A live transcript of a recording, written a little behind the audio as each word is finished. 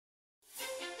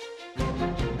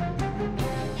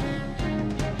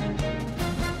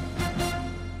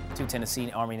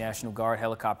Tennessee Army National Guard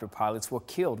helicopter pilots were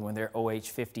killed when their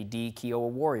OH-58D Kiowa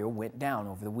Warrior went down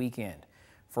over the weekend.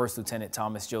 First Lieutenant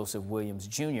Thomas Joseph Williams,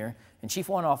 Jr. and Chief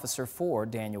Warrant Officer 4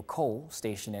 Daniel Cole,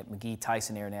 stationed at McGhee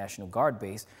Tyson Air National Guard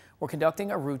Base, were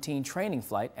conducting a routine training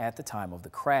flight at the time of the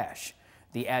crash.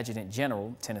 The Adjutant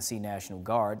General, Tennessee National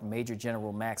Guard, Major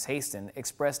General Max Haston,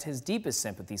 expressed his deepest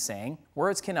sympathy, saying,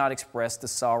 "Words cannot express the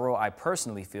sorrow I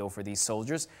personally feel for these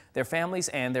soldiers, their families,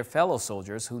 and their fellow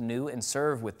soldiers who knew and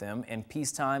served with them in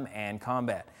peacetime and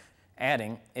combat."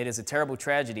 Adding, "It is a terrible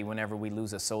tragedy whenever we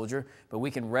lose a soldier, but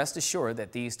we can rest assured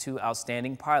that these two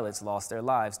outstanding pilots lost their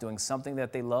lives doing something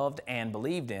that they loved and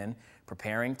believed in,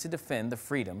 preparing to defend the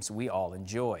freedoms we all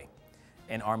enjoy."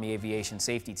 An Army Aviation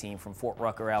Safety team from Fort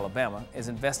Rucker, Alabama, is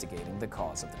investigating the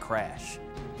cause of the crash.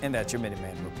 And that's your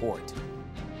Minuteman Report.